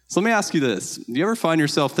So let me ask you this. Do you ever find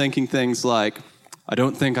yourself thinking things like, I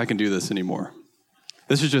don't think I can do this anymore.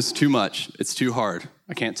 This is just too much. It's too hard.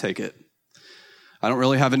 I can't take it. I don't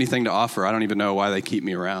really have anything to offer. I don't even know why they keep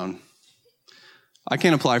me around. I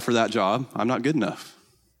can't apply for that job. I'm not good enough.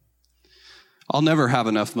 I'll never have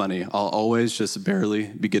enough money. I'll always just barely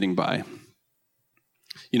be getting by.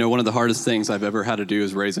 You know, one of the hardest things I've ever had to do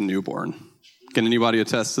is raise a newborn. Can anybody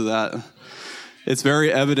attest to that? It's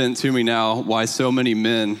very evident to me now why so many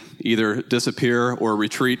men either disappear or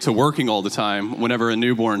retreat to working all the time whenever a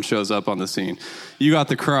newborn shows up on the scene. You got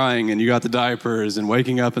the crying and you got the diapers and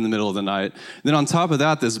waking up in the middle of the night. Then on top of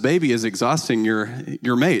that, this baby is exhausting your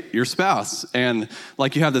mate, your spouse. And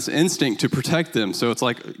like you have this instinct to protect them. So it's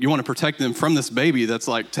like you want to protect them from this baby that's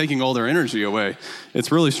like taking all their energy away.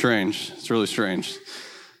 It's really strange. It's really strange.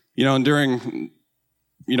 You know, and during,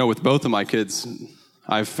 with both of my kids,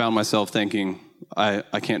 I've found myself thinking,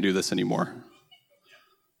 I can't do this anymore.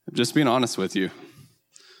 Just being honest with you.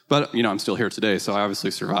 But, I'm still here today, so I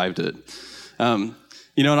obviously survived it. And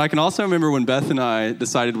I can also remember when Beth and I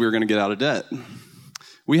decided we were going to get out of debt.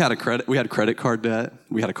 We had credit card debt.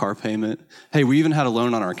 We had a car payment. Hey, we even had a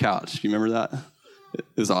loan on our couch. You remember that? It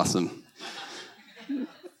was awesome.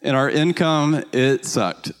 And our income, it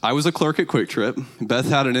sucked. I was a clerk at Quick Trip. Beth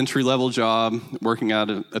had an entry-level job working at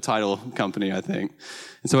a title company, I think.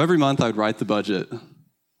 And so every month I would write the budget,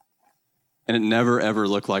 and it never, ever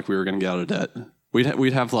looked like we were going to get out of debt.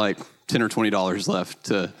 We'd have like $10 or $20 left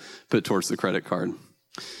to put towards the credit card.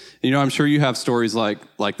 And, I'm sure you have stories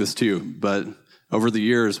like this too, but over the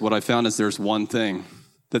years, what I found is there's one thing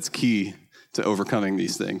that's key to overcoming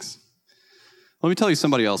these things. Let me tell you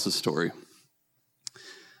somebody else's story.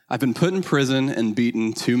 I've been put in prison and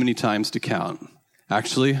beaten too many times to count.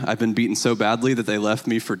 Actually, I've been beaten so badly that they left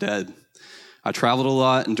me for dead. I traveled a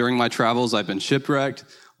lot, and during my travels, I've been shipwrecked,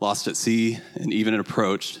 lost at sea, and even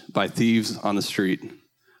approached by thieves on the street.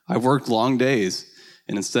 I've worked long days,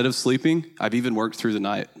 and instead of sleeping, I've even worked through the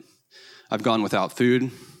night. I've gone without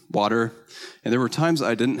food, water, and there were times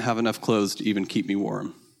I didn't have enough clothes to even keep me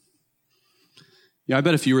warm. I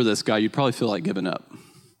bet if you were this guy, you'd probably feel like giving up.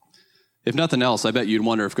 If nothing else, I bet you'd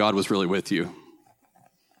wonder if God was really with you.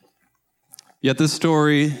 Yet this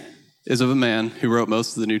story is of a man who wrote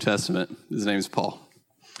most of the New Testament. His name is Paul.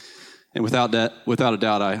 And without a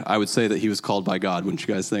doubt, I would say that he was called by God. Wouldn't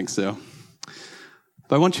you guys think so?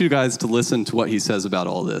 But I want you guys to listen to what he says about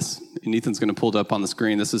all this. And Ethan's going to pull it up on the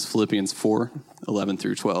screen. This is Philippians 4:11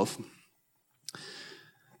 through 12.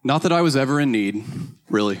 Not that I was ever in need,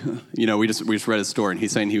 really. We just read his story, and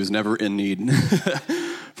he's saying he was never in need.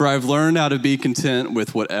 For I've learned how to be content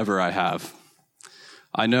with whatever I have.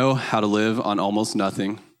 I know how to live on almost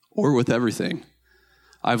nothing or with everything.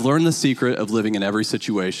 I've learned the secret of living in every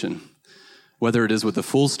situation, whether it is with a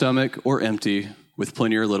full stomach or empty, with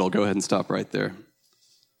plenty or little. Go ahead and stop right there.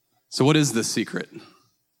 So what is this secret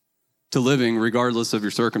to living regardless of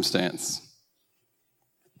your circumstance?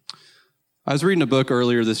 I was reading a book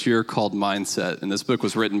earlier this year called Mindset, and this book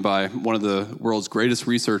was written by one of the world's greatest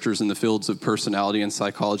researchers in the fields of personality and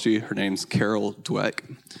psychology. Her name's Carol Dweck.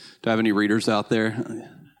 Do I have any readers out there?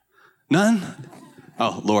 None?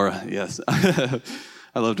 Oh, Laura, yes. I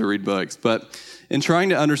love to read books. But in trying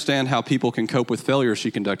to understand how people can cope with failure, she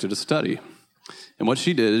conducted a study. And what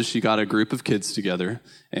she did is she got a group of kids together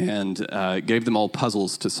and gave them all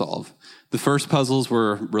puzzles to solve. The first puzzles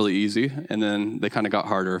were really easy, and then they kind of got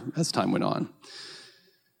harder as time went on.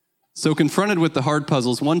 So confronted with the hard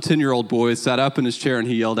puzzles, one 10-year-old boy sat up in his chair and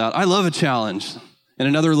he yelled out, "I love a challenge." And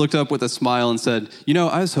another looked up with a smile and said,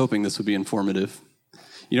 "I was hoping this would be informative."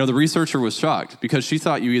 The researcher was shocked because she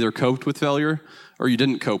thought you either coped with failure or you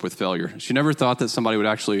didn't cope with failure. She never thought that somebody would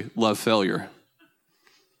actually love failure.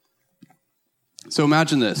 So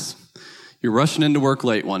imagine this. You're rushing into work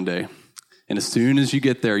late one day, and as soon as you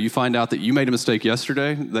get there, you find out that you made a mistake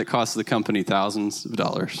yesterday that cost the company thousands of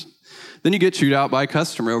dollars. Then you get chewed out by a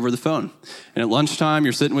customer over the phone. And at lunchtime,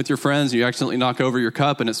 you're sitting with your friends, and you accidentally knock over your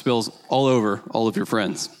cup, and it spills all over all of your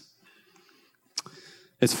friends.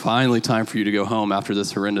 It's finally time for you to go home after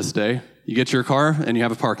this horrendous day. You get your car, and you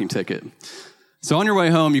have a parking ticket. So on your way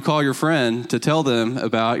home, you call your friend to tell them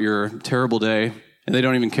about your terrible day, and they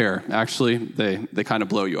don't even care. Actually, they kind of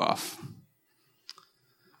blow you off.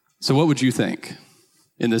 So what would you think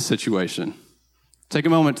in this situation? Take a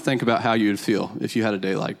moment to think about how you would feel if you had a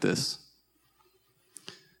day like this.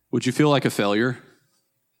 Would you feel like a failure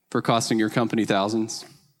for costing your company thousands?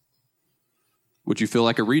 Would you feel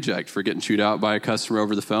like a reject for getting chewed out by a customer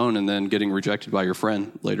over the phone and then getting rejected by your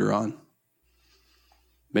friend later on?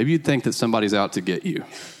 Maybe you'd think that somebody's out to get you,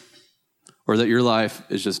 or that your life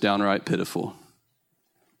is just downright pitiful.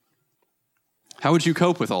 How would you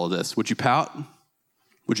cope with all of this? Would you pout?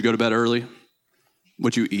 Would you go to bed early?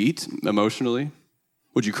 Would you eat emotionally?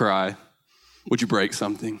 Would you cry? Would you break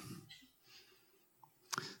something?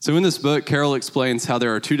 So in this book, Carol explains how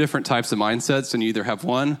there are two different types of mindsets, and you either have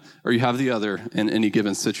one or you have the other in any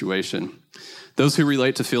given situation. Those who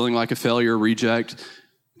relate to feeling like a failure, reject,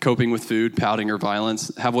 coping with food, pouting, or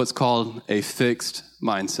violence have what's called a fixed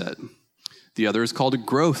mindset. The other is called a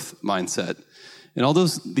growth mindset. And although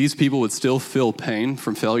these people would still feel pain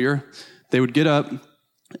from failure, they would get up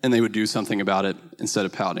and they would do something about it instead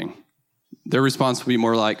of pouting. Their response would be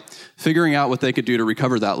more like figuring out what they could do to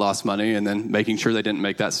recover that lost money and then making sure they didn't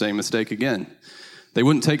make that same mistake again. They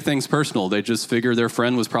wouldn't take things personal. They'd just figure their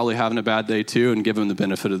friend was probably having a bad day too and give them the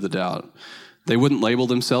benefit of the doubt. They wouldn't label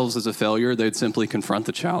themselves as a failure. They'd simply confront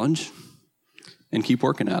the challenge and keep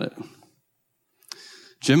working at it.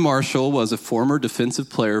 Jim Marshall was a former defensive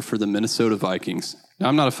player for the Minnesota Vikings. Now,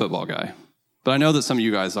 I'm not a football guy, but I know that some of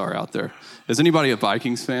you guys are out there. Is anybody a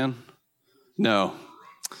Vikings fan? No.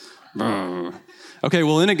 Okay,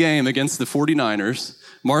 well, in a game against the 49ers,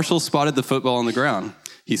 Marshall spotted the football on the ground.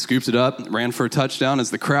 He scooped it up, ran for a touchdown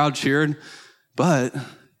as the crowd cheered, but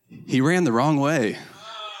he ran the wrong way.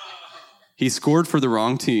 He scored for the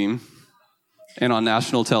wrong team and on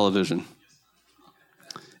national television.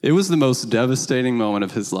 It was the most devastating moment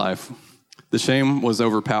of his life. The shame was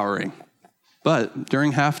overpowering. But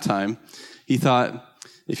during halftime, he thought,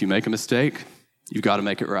 if you make a mistake, you've got to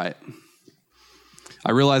make it right. I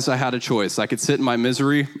realized I had a choice. I could sit in my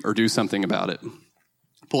misery or do something about it.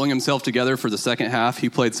 Pulling himself together for the second half, he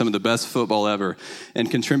played some of the best football ever and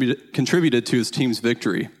contributed to his team's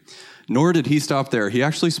victory. Nor did he stop there. He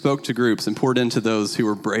actually spoke to groups and poured into those who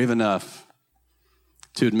were brave enough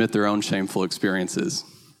to admit their own shameful experiences.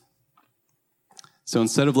 So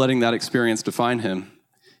instead of letting that experience define him,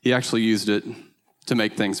 he actually used it to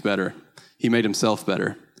make things better. He made himself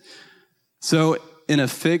better. So in a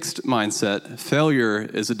fixed mindset, failure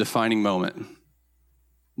is a defining moment.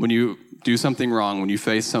 When you do something wrong, when you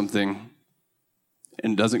face something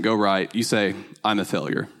and it doesn't go right, you say, I'm a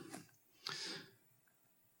failure.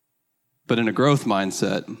 But in a growth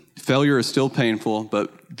mindset, failure is still painful, but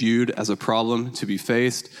viewed as a problem to be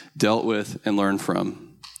faced, dealt with, and learned from.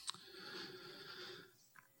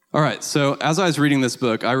 All right, so as I was reading this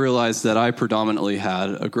book, I realized that I predominantly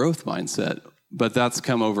had a growth mindset, but that's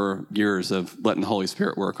come over years of letting the Holy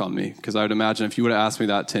Spirit work on me, because I would imagine if you would have asked me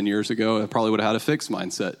that 10 years ago, I probably would have had a fixed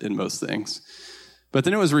mindset in most things. But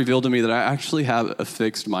then it was revealed to me that I actually have a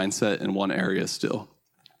fixed mindset in one area still.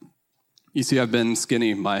 You see, I've been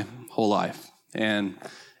skinny my whole life, and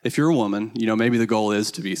if you're a woman, maybe the goal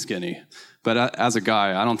is to be skinny. But as a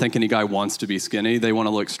guy, I don't think any guy wants to be skinny. They want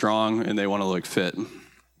to look strong, and they want to look fit.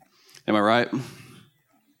 Am I right?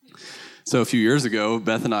 So a few years ago,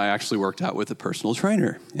 Beth and I actually worked out with a personal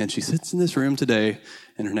trainer, and she sits in this room today,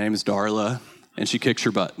 and her name is Darla, and she kicks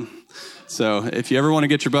your butt. So if you ever want to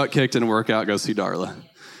get your butt kicked in a workout, go see Darla.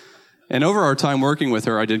 And over our time working with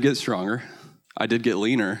her, I did get stronger. I did get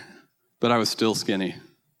leaner, but I was still skinny.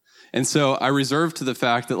 And so I reserved to the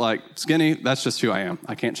fact that, skinny, that's just who I am.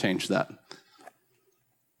 I can't change that.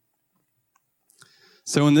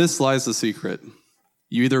 So in this lies the secret.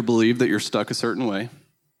 You either believe that you're stuck a certain way,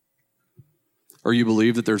 or you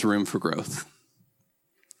believe that there's room for growth.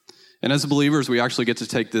 And as believers, we actually get to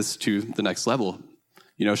take this to the next level.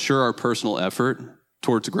 Sure, our personal effort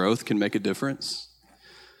towards growth can make a difference,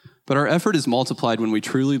 but our effort is multiplied when we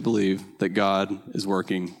truly believe that God is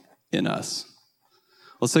working in us.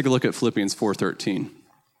 Let's take a look at Philippians 4:13.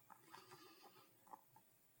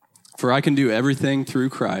 For I can do everything through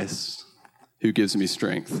Christ who gives me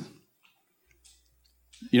strength.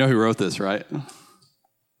 You know who wrote this, right?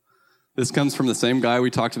 This comes from the same guy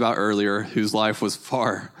we talked about earlier, whose life was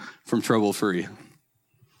far from trouble-free.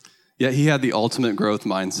 Yet he had the ultimate growth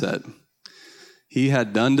mindset. He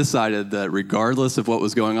had decided that regardless of what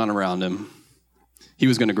was going on around him, he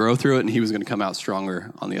was going to grow through it and he was going to come out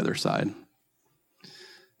stronger on the other side.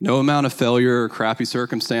 No amount of failure or crappy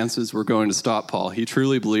circumstances were going to stop Paul. He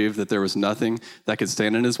truly believed that there was nothing that could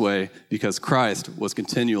stand in his way because Christ was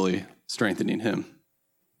continually strengthening him.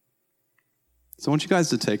 So I want you guys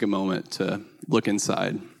to take a moment to look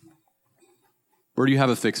inside. Where do you have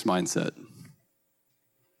a fixed mindset?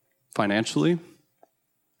 Financially?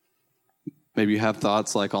 Maybe you have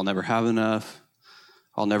thoughts like, I'll never have enough.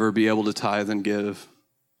 I'll never be able to tithe and give.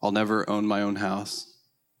 I'll never own my own house.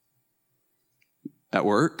 At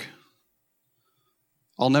work?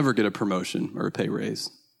 I'll never get a promotion or a pay raise.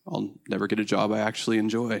 I'll never get a job I actually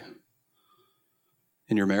enjoy.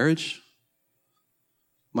 In your marriage?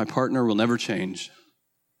 My partner will never change.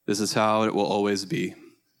 This is how it will always be.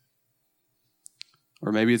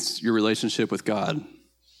 Or maybe it's your relationship with God.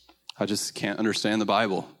 I just can't understand the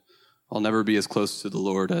Bible. I'll never be as close to the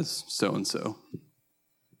Lord as so-and-so.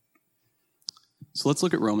 So let's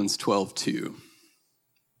look at Romans 12:2.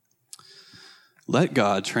 Let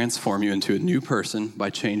God transform you into a new person by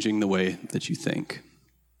changing the way that you think.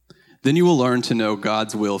 Then you will learn to know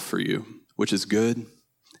God's will for you, which is good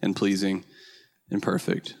and pleasing and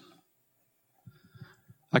perfect.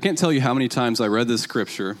 I can't tell you how many times I read this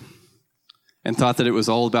scripture and thought that it was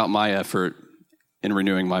all about my effort in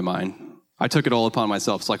renewing my mind. I took it all upon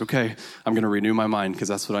myself. It's like, okay, I'm going to renew my mind because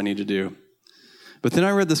that's what I need to do. But then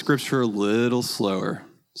I read the scripture a little slower.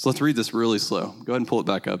 So let's read this really slow. Go ahead and pull it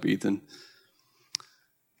back up, Ethan.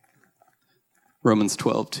 Romans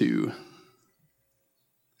 12:2.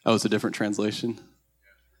 Oh, it's a different translation?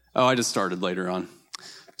 Oh, I just started later on.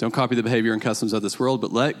 Don't copy the behavior and customs of this world,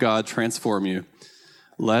 but let God transform you.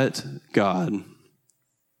 Let God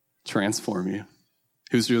transform you.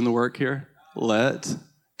 Who's doing the work here? Let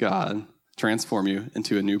God transform you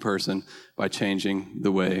into a new person by changing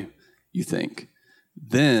the way you think.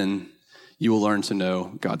 Then you will learn to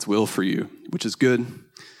know God's will for you, which is good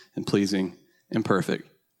and pleasing and perfect.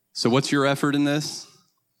 So what's your effort in this?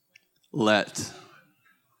 Let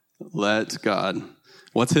God.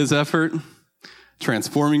 What's his effort?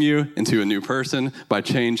 Transforming you into a new person by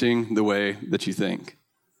changing the way that you think.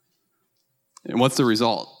 And what's the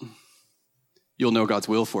result? You'll know God's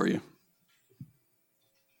will for you.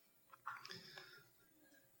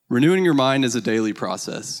 Renewing your mind is a daily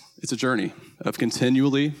process. It's a journey of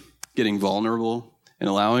continually getting vulnerable and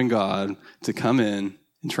allowing God to come in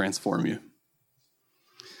and transform you.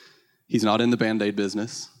 He's not in the Band-Aid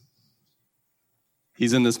business.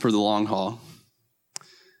 He's in this for the long haul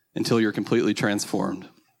until you're completely transformed.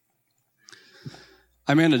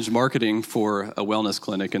 I manage marketing for a wellness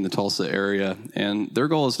clinic in the Tulsa area, and their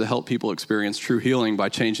goal is to help people experience true healing by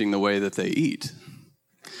changing the way that they eat.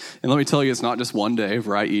 And let me tell you, it's not just one day of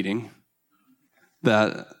right eating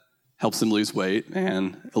that helps them lose weight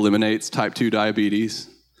and eliminates type 2 diabetes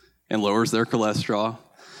and lowers their cholesterol.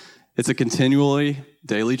 It's a continually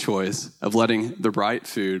daily choice of letting the right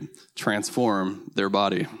food transform their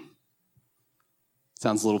body.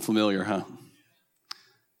 Sounds a little familiar, huh?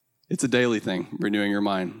 It's a daily thing, renewing your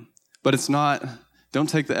mind. But it's not, don't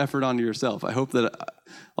take the effort onto yourself. I hope that,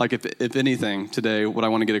 like if anything, today, what I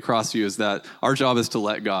want to get across to you is that our job is to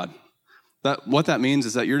let God. What that means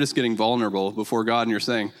is that you're just getting vulnerable before God and you're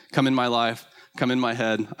saying, come in my life, come in my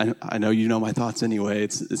head. I know you know my thoughts anyway.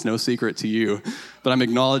 It's no secret to you. But I'm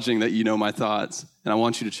acknowledging that you know my thoughts, and I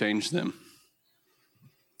want you to change them.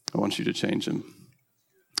 I want you to change them.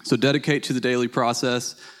 So dedicate to the daily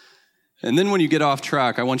process. And then when you get off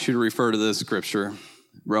track, I want you to refer to this scripture,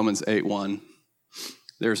 Romans 8:1.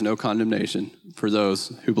 There's no condemnation for those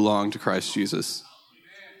who belong to Christ Jesus.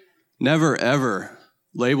 Never, ever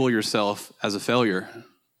label yourself as a failure.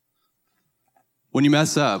 When you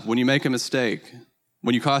mess up, when you make a mistake,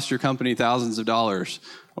 when you cost your company thousands of dollars,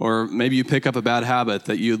 or maybe you pick up a bad habit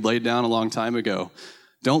that you had laid down a long time ago,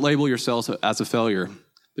 don't label yourself as a failure.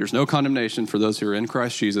 There's no condemnation for those who are in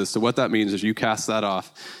Christ Jesus. So what that means is you cast that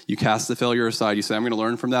off. You cast the failure aside. You say, I'm going to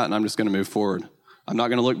learn from that, and I'm just going to move forward. I'm not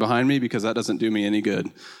going to look behind me because that doesn't do me any good.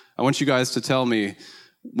 I want you guys to tell me,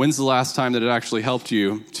 when's the last time that it actually helped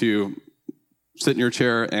you to sit in your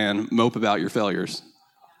chair and mope about your failures?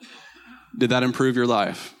 Did that improve your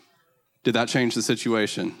life? Did that change the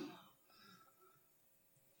situation?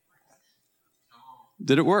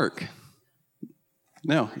 Did it work?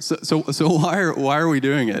 No. So why are we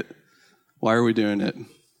doing it? Why are we doing it?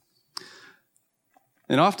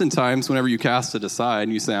 And oftentimes, whenever you cast it aside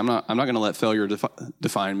and you say, I'm not going to let failure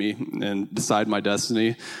define me and decide my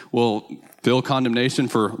destiny, we'll feel condemnation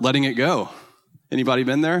for letting it go. Anybody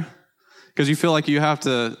been there? Because you feel like you have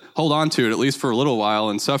to hold on to it at least for a little while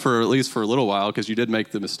and suffer at least for a little while because you did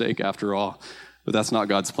make the mistake after all. But that's not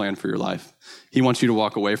God's plan for your life. He wants you to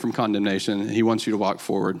walk away from condemnation. He wants you to walk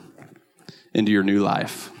forward into your new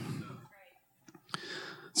life.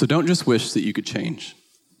 So don't just wish that you could change.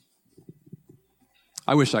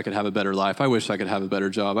 I wish I could have a better life. I wish I could have a better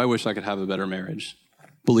job. I wish I could have a better marriage.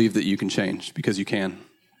 Believe that you can change because you can.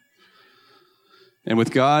 And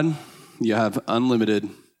with God, you have unlimited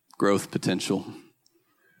growth potential.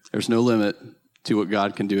 There's no limit to what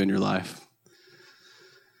God can do in your life.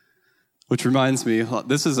 Which reminds me,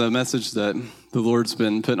 this is a message that the Lord's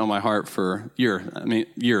been putting on my heart for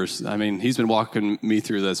years. He's been walking me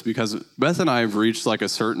through this because Beth and I have reached like a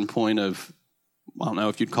certain point of, I don't know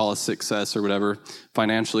if you'd call it success or whatever,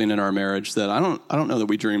 financially and in our marriage, that I don't know that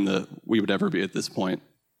we dreamed that we would ever be at this point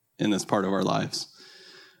in this part of our lives.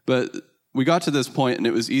 But we got to this point, and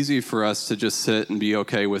it was easy for us to just sit and be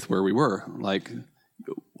okay with where we were, like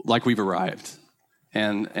we've arrived.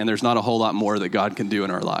 And there's not a whole lot more that God can do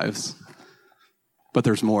in our lives. But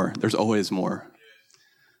there's more. There's always more.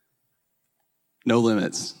 No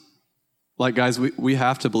limits. Like, guys, we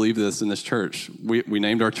have to believe this in this church. We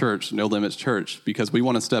named our church No Limits Church because we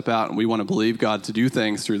want to step out and we want to believe God to do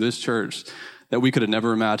things through this church that we could have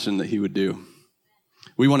never imagined that he would do.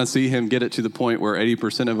 We want to see him get it to the point where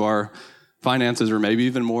 80% of our finances, or maybe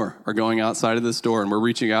even more, are going outside of this door, and we're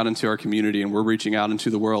reaching out into our community, and we're reaching out into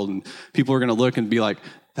the world, and people are going to look and be like,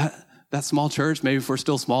 that small church, maybe if we're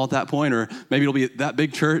still small at that point, or maybe it'll be that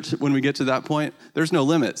big church when we get to that point. There's no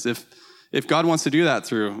limits. If God wants to do that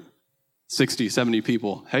through 60, 70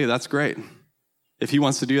 people, hey, that's great. If he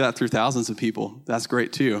wants to do that through thousands of people, that's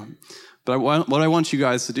great too. But what I want you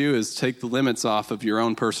guys to do is take the limits off of your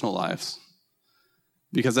own personal lives,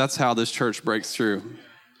 because that's how this church breaks through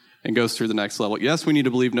and goes through the next level. Yes, we need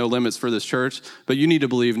to believe no limits for this church, but you need to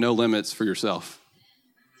believe no limits for yourself.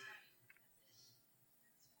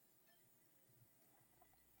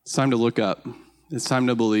 It's time to look up. It's time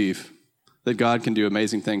to believe that God can do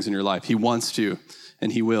amazing things in your life. He wants to,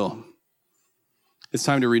 and he will. It's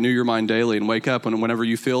time to renew your mind daily and wake up whenever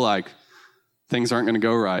you feel like things aren't going to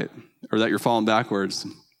go right or that you're falling backwards.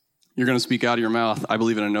 You're going to speak out of your mouth, I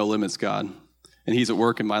believe in a no limits God. And he's at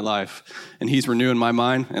work in my life. And he's renewing my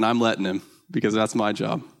mind, and I'm letting him, because that's my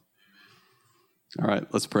job. All right,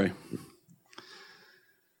 let's pray.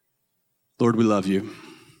 Lord, we love you.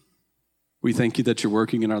 We thank you that you're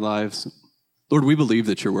working in our lives. Lord, we believe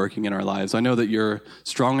that you're working in our lives. I know that your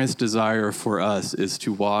strongest desire for us is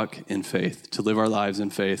to walk in faith, to live our lives in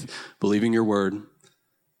faith, believing your word,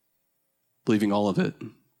 believing all of it.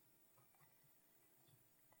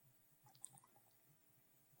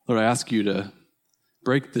 Lord, I ask you to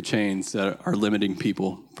break the chains that are limiting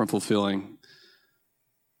people from fulfilling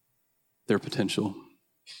their potential.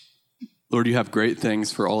 Lord, you have great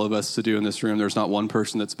things for all of us to do in this room. There's not one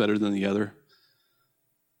person that's better than the other.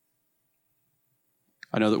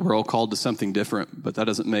 I know that we're all called to something different, but that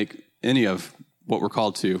doesn't make any of what we're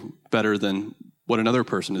called to better than what another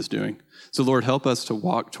person is doing. So Lord, help us to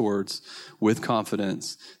walk towards, with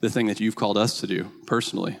confidence, the thing that you've called us to do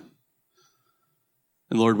personally.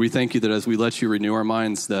 And Lord, we thank you that as we let you renew our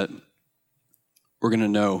minds, that we're going to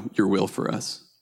know your will for us.